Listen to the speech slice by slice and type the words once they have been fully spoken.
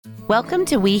Welcome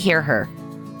to We Hear Her.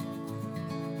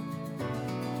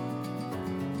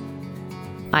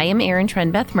 I am Erin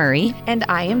Trenbeth Murray. And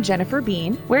I am Jennifer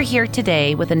Bean. We're here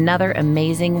today with another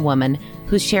amazing woman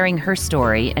who's sharing her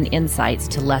story and insights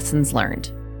to lessons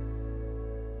learned.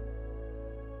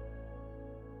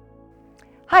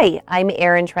 Hi, I'm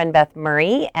Erin Trenbeth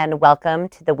Murray, and welcome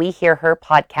to the We Hear Her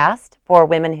podcast for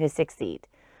women who succeed.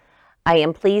 I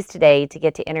am pleased today to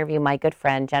get to interview my good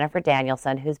friend, Jennifer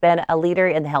Danielson, who's been a leader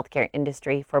in the healthcare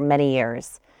industry for many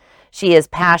years. She is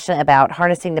passionate about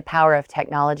harnessing the power of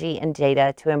technology and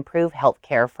data to improve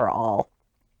healthcare for all.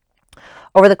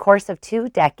 Over the course of 2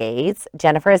 decades,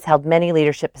 Jennifer has held many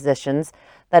leadership positions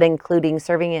that including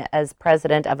serving as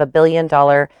president of a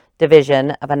billion-dollar division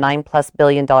of a $9+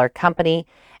 billion company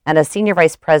and a senior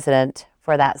vice president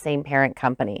for that same parent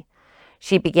company.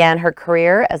 She began her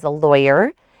career as a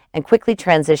lawyer and quickly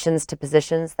transitions to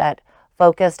positions that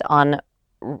focused on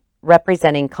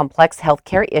representing complex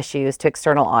healthcare issues to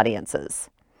external audiences.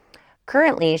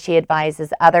 Currently, she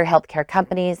advises other healthcare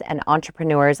companies and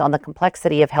entrepreneurs on the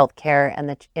complexity of healthcare and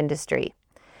the industry.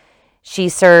 She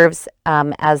serves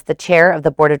as the chair of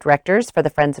the board of directors for the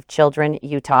Friends of Children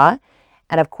Utah,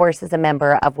 and of course is a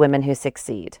member of Women Who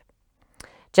Succeed.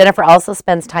 Jennifer also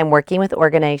spends time working with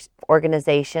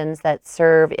organizations that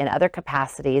serve in other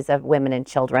capacities of women and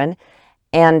children,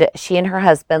 and she and her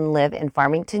husband live in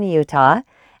Farmington, Utah,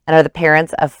 and are the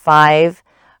parents of 5,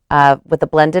 with a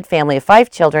blended family of 5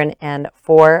 children and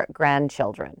 4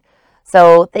 grandchildren.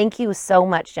 So thank you so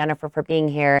much, Jennifer, for being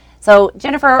here. So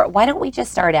Jennifer, why don't we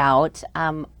just start out?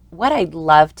 What I'd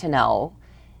love to know,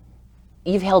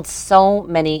 you've held so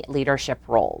many leadership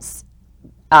roles,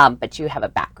 but you have a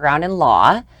background in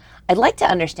law. I'd like to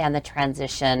understand the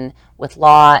transition with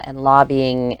law and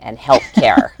lobbying and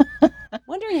healthcare.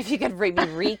 Wondering if you could maybe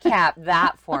recap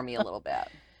that for me a little bit.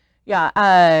 Yeah,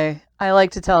 I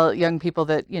like to tell young people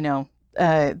that,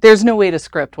 there's no way to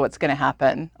script what's going to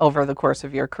happen over the course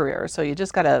of your career. So you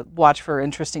just got to watch for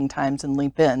interesting times and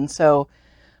leap in. So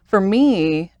for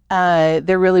me,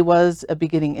 there really was a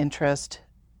beginning interest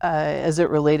as it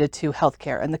related to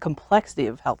healthcare and the complexity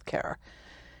of healthcare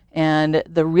and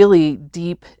the really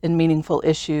deep and meaningful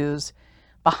issues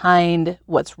behind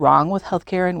what's wrong with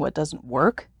healthcare and what doesn't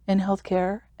work in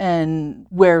healthcare and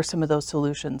where some of those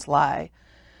solutions lie.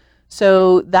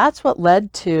 So that's what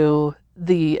led to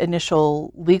the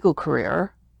initial legal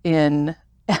career in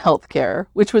healthcare,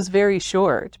 which was very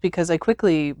short because I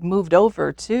quickly moved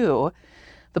over to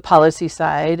the policy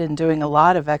side and doing a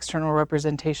lot of external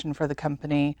representation for the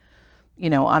company,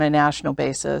 on a national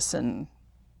basis and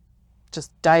just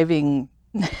diving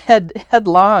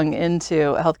headlong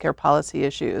into healthcare policy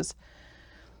issues.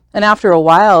 And after a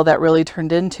while, that really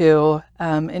turned into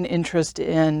an interest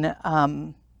in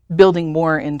building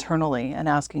more internally and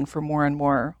asking for more and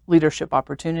more leadership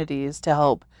opportunities to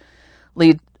help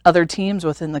lead other teams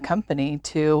within the company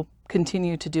to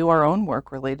continue to do our own work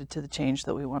related to the change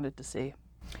that we wanted to see.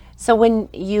 So when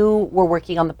you were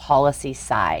working on the policy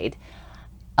side,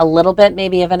 a little bit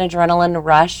maybe of an adrenaline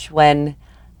rush when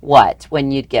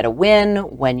you'd get a win,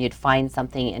 when you'd find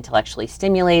something intellectually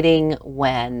stimulating,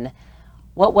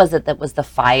 what was it that was the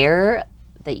fire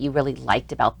that you really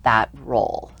liked about that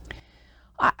role?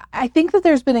 I think that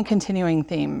there's been a continuing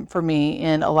theme for me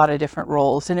in a lot of different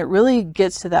roles, and it really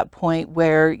gets to that point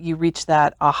where you reach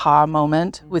that aha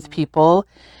moment with people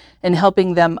and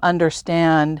helping them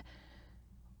understand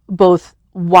both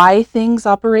why things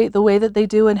operate the way that they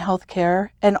do in healthcare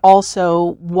and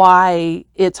also why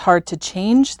it's hard to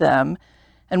change them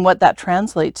and what that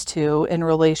translates to in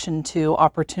relation to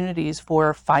opportunities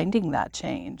for finding that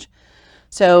change.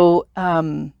 So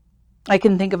I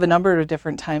can think of a number of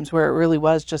different times where it really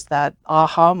was just that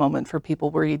aha moment for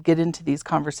people where you'd get into these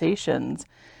conversations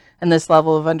and this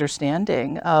level of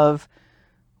understanding of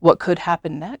what could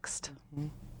happen next. Mm-hmm.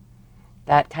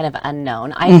 That kind of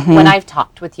unknown. When I've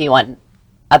talked with you on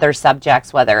other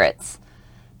subjects, whether it's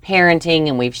parenting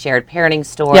and we've shared parenting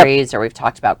stories or we've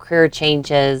talked about career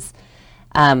changes,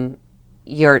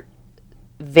 you're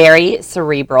very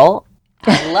cerebral.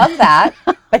 I love that,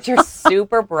 but you're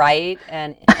super bright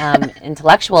and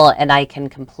intellectual, and I can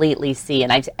completely see,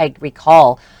 and I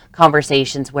recall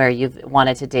conversations where you've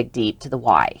wanted to dig deep to the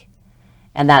why,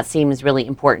 and that seems really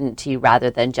important to you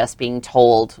rather than just being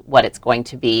told what it's going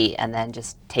to be and then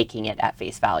just taking it at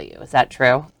face value. Is that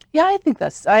true? Yeah, I think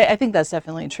that's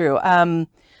definitely true.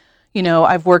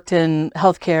 I've worked in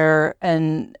healthcare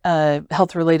and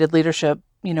health-related leadership,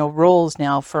 roles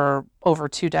now for over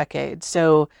 2 decades.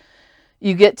 So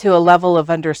you get to a level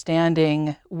of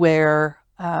understanding where,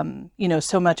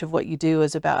 so much of what you do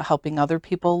is about helping other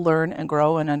people learn and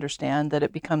grow and understand that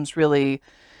it becomes really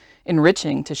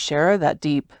enriching to share that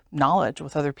deep knowledge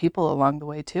with other people along the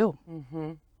way too.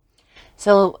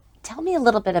 So tell me a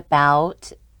little bit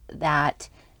about that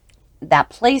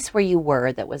place where you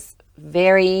were that was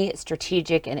very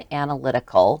strategic and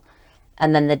analytical,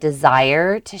 and then the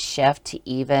desire to shift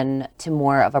to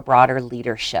more of a broader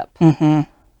leadership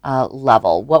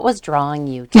level. What was drawing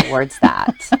you towards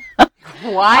that?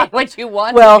 Why would you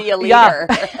want to be a leader?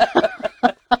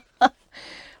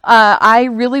 I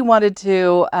really wanted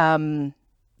to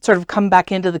sort of come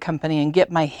back into the company and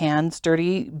get my hands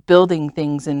dirty building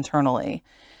things internally.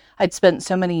 I'd spent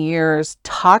so many years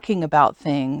talking about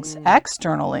things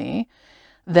externally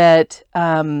that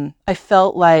I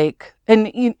felt like,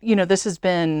 and this has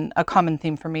been a common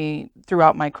theme for me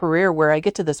throughout my career, where I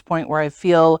get to this point where I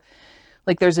feel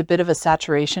like there's a bit of a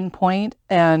saturation point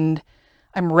and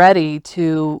I'm ready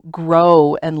to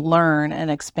grow and learn and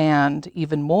expand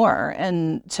even more.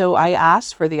 And so I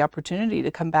asked for the opportunity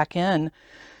to come back in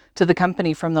to the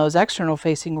company from those external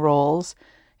facing roles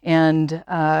and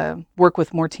work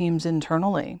with more teams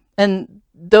internally. And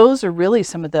those are really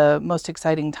some of the most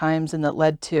exciting times, and that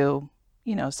led to,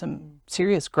 some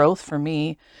serious growth for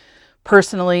me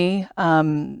personally,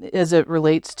 as it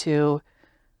relates to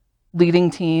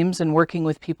leading teams and working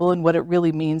with people and what it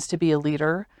really means to be a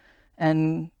leader,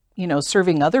 and,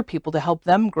 serving other people to help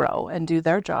them grow and do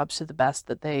their jobs to the best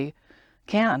that they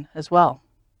can as well.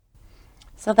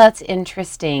 So that's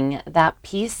interesting, that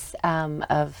piece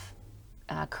of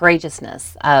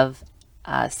courageousness of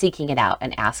seeking it out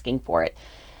and asking for it.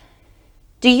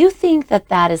 Do you think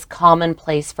that is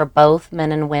commonplace for both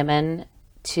men and women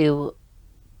to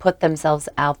put themselves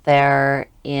out there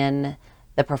in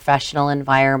the professional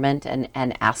environment and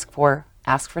ask for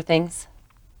things?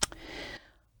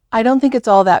 I don't think it's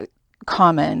all that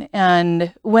common.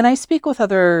 And when I speak with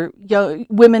other young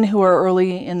women who are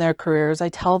early in their careers, I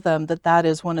tell them that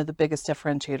is one of the biggest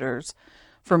differentiators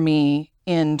for me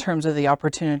in terms of the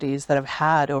opportunities that I've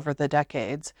had over the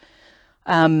decades.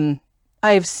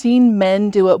 I've seen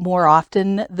men do it more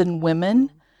often than women,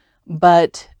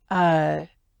 but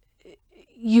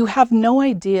you have no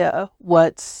idea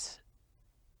what's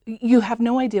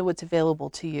available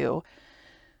to you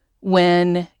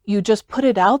when you just put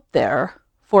it out there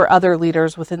for other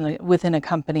leaders within a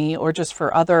company, or just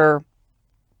for other,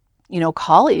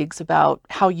 colleagues, about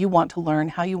how you want to learn,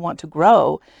 how you want to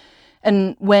grow.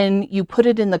 And when you put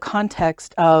it in the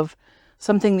context of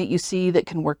something that you see that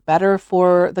can work better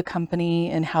for the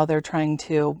company and how they're trying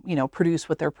to, produce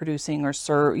what they're producing, or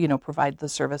provide the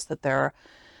service that they're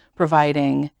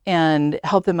providing, and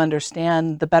help them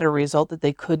understand the better result that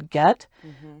they could get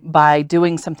by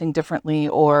doing something differently,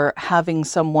 or having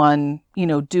someone,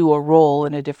 do a role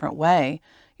in a different way,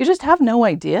 you just have no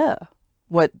idea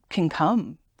what can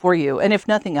come for you. And if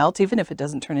nothing else, even if it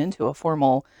doesn't turn into a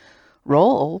formal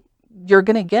role, you're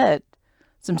going to get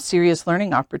some serious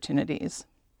learning opportunities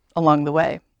along the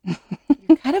way.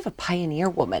 You're kind of a pioneer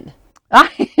woman.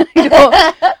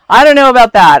 I don't know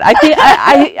about that.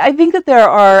 I think that there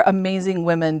are amazing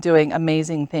women doing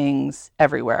amazing things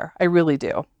everywhere. I really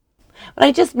do. But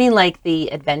I just mean like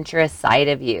the adventurous side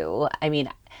of you.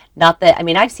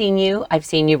 I've seen you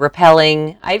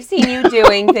rappelling. I've seen you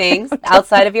doing things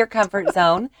outside of your comfort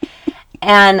zone.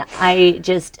 And I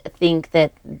just think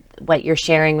that what you're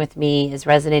sharing with me is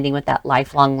resonating with that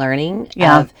lifelong learning.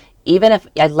 Yeah.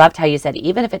 I loved how you said,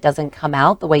 even if it doesn't come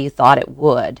out the way you thought it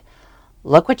would,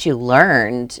 look what you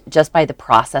learned just by the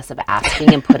process of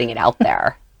asking and putting it out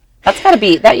there. That's got to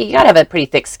be that. You got to have a pretty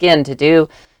thick skin to do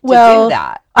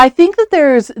that. I think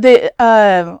that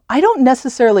I don't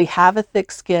necessarily have a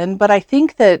thick skin, but I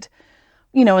think that,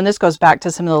 and this goes back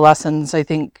to some of the lessons I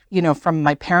think, from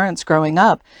my parents growing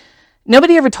up.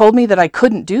 Nobody ever told me that I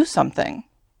couldn't do something.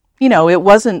 It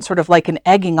wasn't sort of like an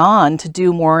egging on to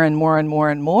do more and more and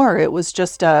more and more. It was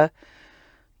just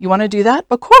you want to do that?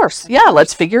 Of course. Yeah,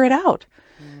 let's figure it out.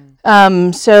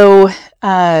 So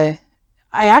I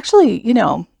actually,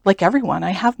 like everyone,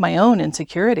 I have my own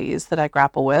insecurities that I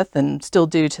grapple with and still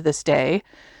do to this day.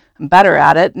 I'm better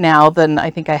at it now than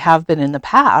I think I have been in the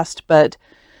past. But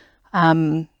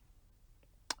when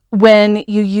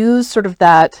you use sort of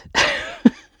that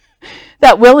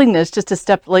that willingness just to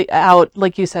step out,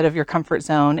 like you said, of your comfort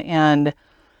zone and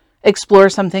explore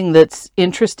something that's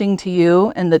interesting to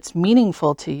you and that's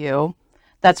meaningful to you,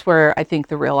 that's where I think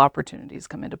the real opportunities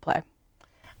come into play.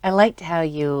 I liked how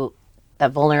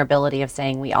that vulnerability of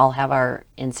saying we all have our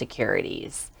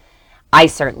insecurities. I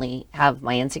certainly have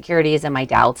my insecurities and my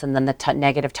doubts, and then the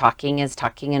negative talking is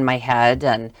talking in my head,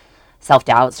 and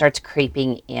self-doubt starts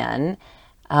creeping in.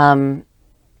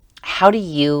 How do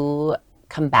you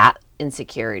combat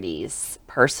insecurities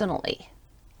personally?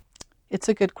 It's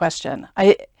a good question.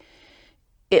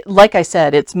 Like I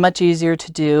said, it's much easier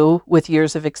to do with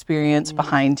years of experience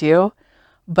behind you.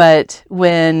 But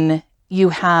when you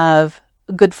have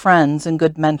good friends and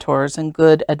good mentors and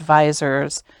good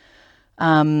advisors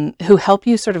who help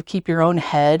you sort of keep your own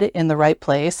head in the right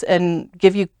place and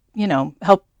give you,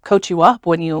 help coach you up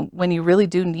when you really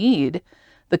do need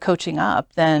the coaching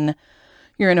up, then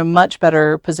you're in a much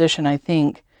better position, I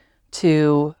think,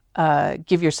 to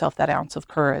give yourself that ounce of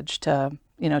courage to,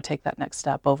 take that next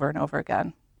step over and over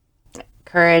again.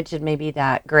 Courage and maybe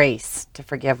that grace to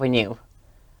forgive when you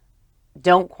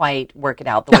don't quite work it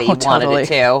out the way you wanted it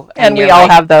to. And we all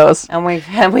have those. And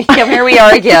here we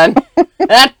are again.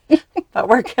 But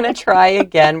we're going to try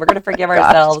again. We're going to forgive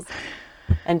ourselves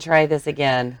and try this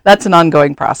again. That's an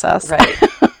ongoing process. Right.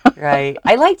 Right.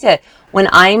 I like to, when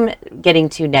I'm getting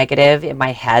too negative in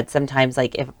my head, sometimes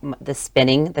like if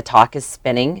the talk is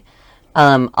spinning,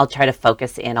 I'll try to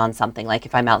focus in on something. Like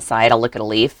if I'm outside, I'll look at a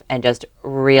leaf and just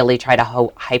really try to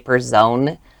hyper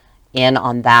zone in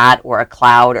on that or a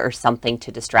cloud or something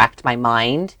to distract my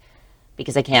mind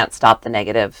because I can't stop the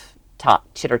negative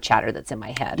chitter chatter that's in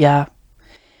my head. Yeah.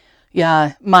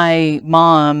 Yeah. My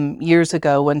mom, years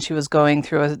ago, when she was going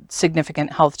through a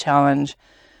significant health challenge,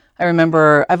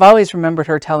 I've always remembered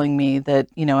her telling me that,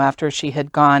 after she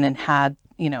had gone and had,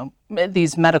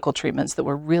 these medical treatments that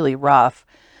were really rough,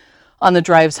 on the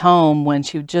drives home when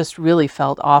she just really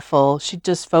felt awful, she'd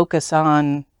just focus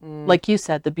on, like you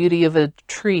said, the beauty of a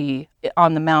tree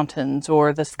on the mountains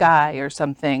or the sky or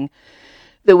something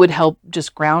that would help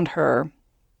just ground her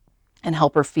and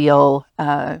help her feel,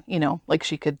 like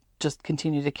she could just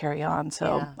continue to carry on.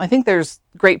 So yeah. I think there's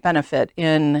great benefit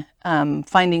in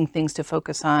finding things to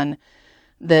focus on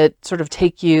that sort of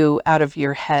take you out of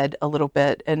your head a little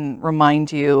bit and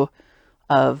remind you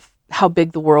of how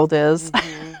big the world is.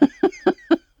 Mm-hmm.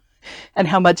 And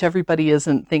how much everybody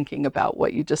isn't thinking about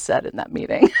what you just said in that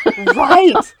meeting.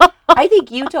 Right. I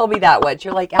think you told me that once.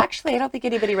 You're like, actually, I don't think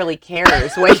anybody really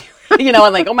cares. I'm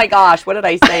like, oh my gosh, what did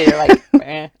I say? You're like,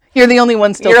 eh. You're the only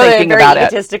one still thinking about it. You're very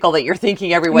egotistical that you're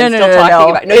thinking everyone's still talking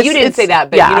about it. No, you didn't say that,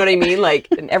 but you know what I mean? Like,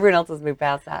 and everyone else has moved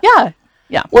past that. Yeah.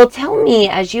 Yeah. Well, tell me,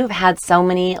 as you've had so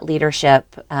many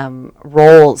leadership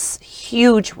roles,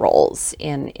 huge roles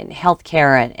in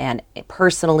healthcare and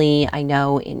personally, I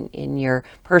know in your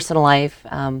personal life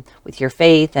with your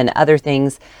faith and other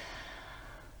things,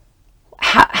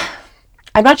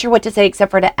 I'm not sure what to say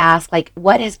except for to ask, like,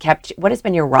 what has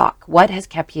been your rock? What has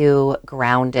kept you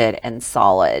grounded and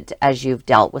solid as you've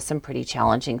dealt with some pretty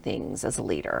challenging things as a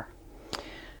leader?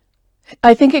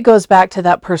 I think it goes back to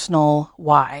that personal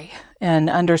why and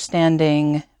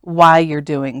understanding why you're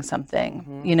doing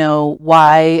something. Mm-hmm.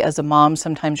 Why, as a mom,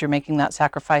 sometimes you're making that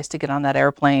sacrifice to get on that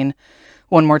airplane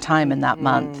one more time in that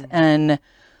month. And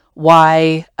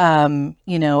why,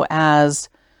 as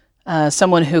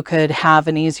someone who could have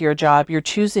an easier job, you're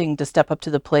choosing to step up to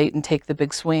the plate and take the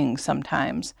big swing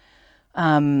sometimes.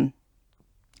 My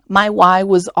why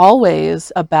was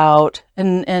always about,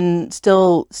 and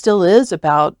still is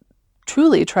about,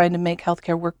 truly trying to make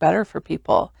healthcare work better for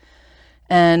people.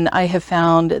 And I have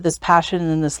found this passion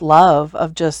and this love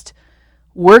of just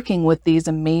working with these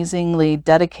amazingly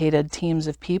dedicated teams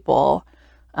of people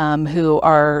who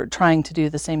are trying to do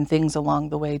the same things along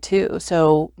the way too.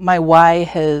 So my why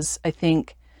has, I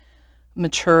think,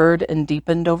 matured and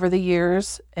deepened over the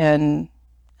years and,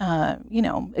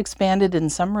 expanded in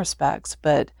some respects.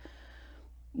 But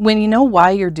when you know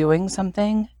why you're doing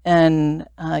something and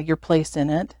your place in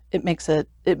it, it makes it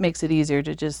easier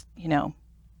to just,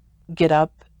 get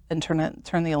up and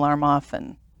turn the alarm off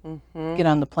and get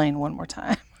on the plane one more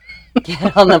time.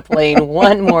 Get on the plane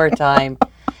one more time.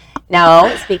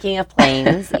 Now, speaking of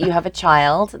planes, you have a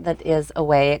child that is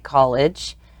away at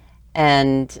college,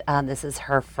 and this is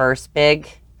her first big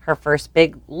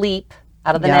leap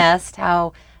out of the nest.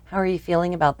 How are you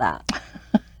feeling about that?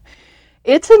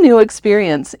 It's a new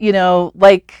experience,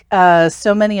 like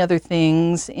so many other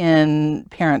things in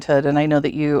parenthood. And I know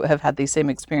that you have had these same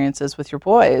experiences with your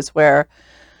boys where,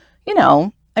 you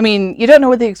don't know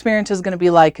what the experience is going to be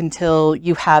like until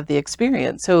you have the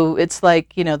experience. So it's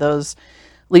like, those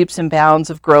leaps and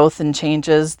bounds of growth and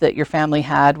changes that your family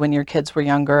had when your kids were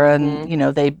younger and,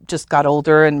 they just got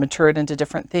older and matured into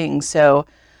different things. So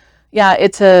yeah,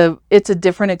 it's a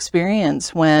different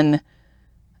experience when,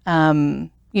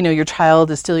 your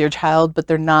child is still your child, but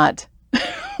they're not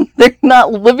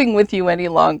living with you any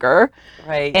longer.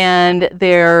 Right. And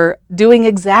they're doing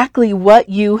exactly what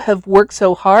you have worked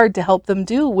so hard to help them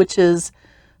do, which is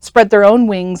spread their own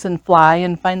wings and fly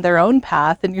and find their own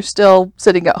path. And you're still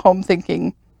sitting at home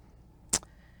thinking,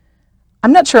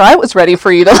 I'm not sure I was ready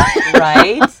for you to.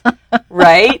 Right.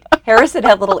 Right? Harrison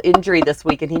had a little injury this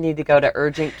week and he needed to go to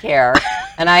urgent care.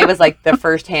 And I was like the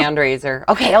first hand raiser.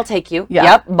 Okay, I'll take you. Yeah.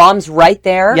 Yep. Mom's right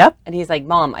there. Yep. And he's like,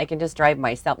 Mom, I can just drive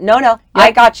myself. No,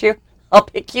 I got you. I'll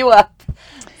pick you up.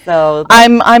 So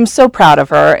I'm so proud of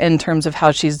her in terms of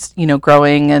how she's,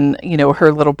 growing, and,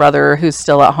 her little brother, who's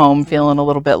still at home feeling a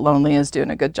little bit lonely, is doing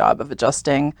a good job of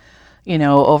adjusting,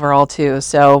 overall too.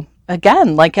 So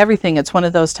again, like everything, it's one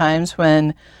of those times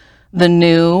when the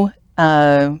new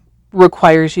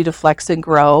requires you to flex and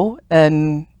grow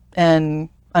and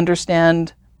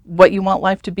understand what you want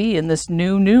life to be in this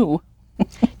new.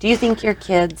 Do you think your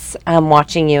kids,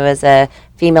 watching you as a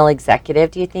female executive,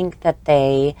 do you think that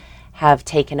they have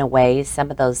taken away some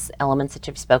of those elements that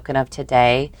you've spoken of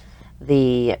today?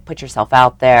 The put yourself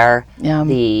out there,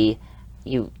 the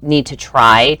you need to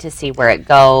try to see where it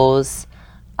goes.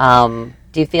 Do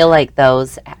you feel like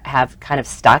those have kind of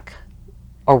stuck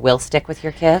or will stick with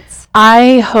your kids?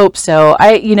 I hope so.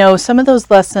 Some of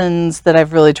those lessons that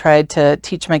I've really tried to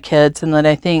teach my kids and that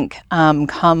I think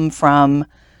come from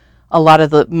a lot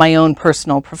of my own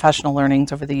personal professional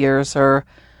learnings over the years are,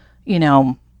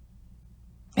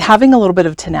 having a little bit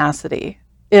of tenacity.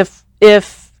 If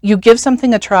you give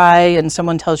something a try and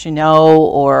someone tells you no,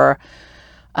 or,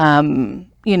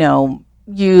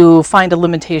 you find a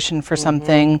limitation for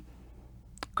something,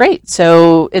 great.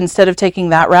 So instead of taking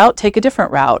that route, take a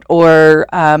different route. Or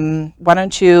why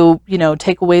don't you,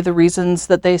 take away the reasons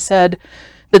that they said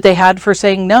that they had for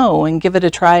saying no and give it a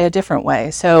try a different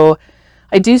way. So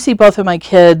I do see both of my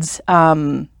kids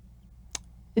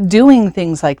doing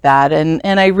things like that.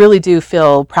 And I really do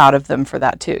feel proud of them for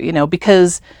that too,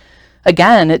 because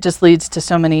again, it just leads to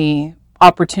so many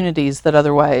opportunities that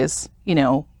otherwise,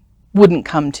 wouldn't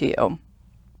come to you.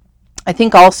 I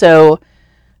think also,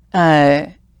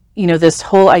 this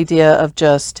whole idea of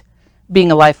just being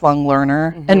a lifelong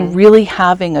learner and really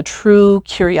having a true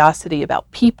curiosity about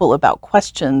people, about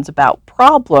questions, about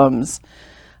problems,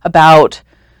 about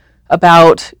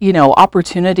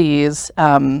opportunities,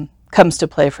 comes to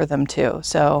play for them too.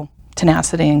 So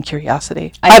tenacity and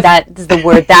curiosity. That is the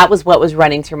word. That was what was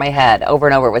running through my head over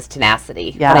and over, was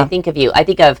tenacity. Yeah. When I think of you, I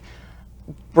think of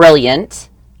brilliant,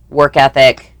 work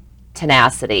ethic,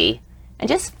 tenacity, and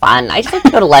just fun. I just like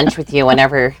to go to lunch with you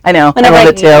whenever. I know. I love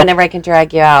it too. Whenever I can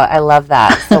drag you out, I love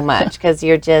that so much, because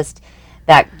you're just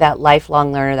that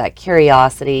lifelong learner, that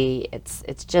curiosity.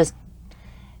 It's just,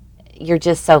 you're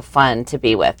just so fun to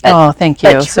be with. Thank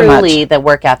you so much. Truly, the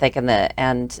work ethic and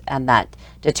that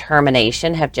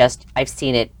determination I've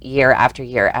seen it year after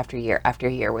year after year after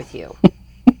year with you.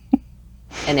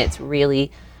 And it's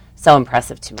really so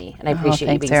impressive to me. And I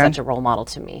appreciate you being such a role model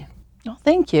to me. Oh,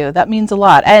 thank you. That means a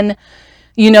lot. And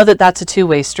you know that's a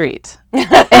two-way street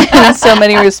in so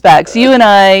many respects. You and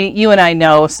I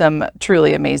know some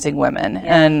truly amazing women,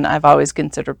 and I've always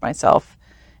considered myself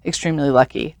extremely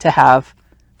lucky to have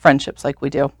friendships like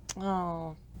we do.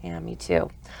 Oh, yeah, me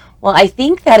too. Well, I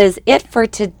think that is it for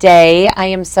today. I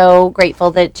am so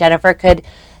grateful that Jennifer could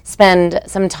spend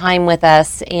some time with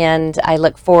us, and I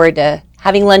look forward to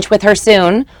having lunch with her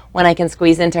soon when I can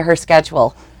squeeze into her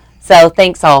schedule. So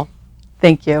thanks all.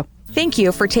 Thank you. Thank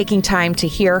you for taking time to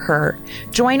hear her.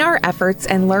 Join our efforts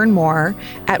and learn more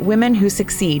at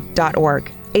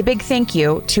womenwhosucceed.org. A big thank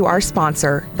you to our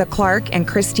sponsor, the Clark and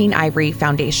Christine Ivory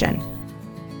Foundation.